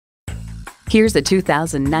Here's a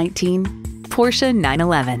 2019 Porsche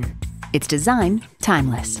 911. It's design,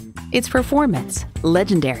 timeless. Its performance,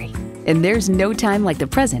 legendary. And there's no time like the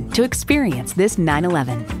present to experience this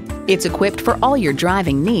 911. It's equipped for all your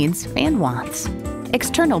driving needs and wants.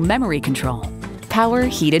 External memory control, power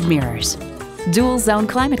heated mirrors, dual zone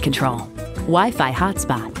climate control, Wi-Fi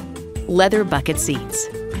hotspot, leather bucket seats,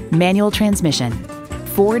 manual transmission,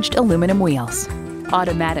 forged aluminum wheels,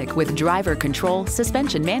 automatic with driver control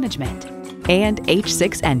suspension management, and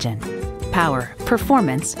H6 engine. Power,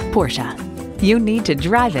 performance, Porsche. You need to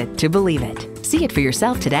drive it to believe it. See it for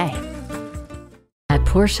yourself today. At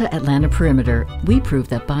Porsche Atlanta Perimeter, we prove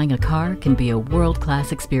that buying a car can be a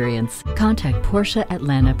world-class experience. Contact Porsche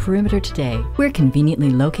Atlanta Perimeter today. We're conveniently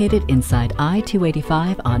located inside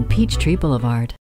I-285 on Peachtree Boulevard.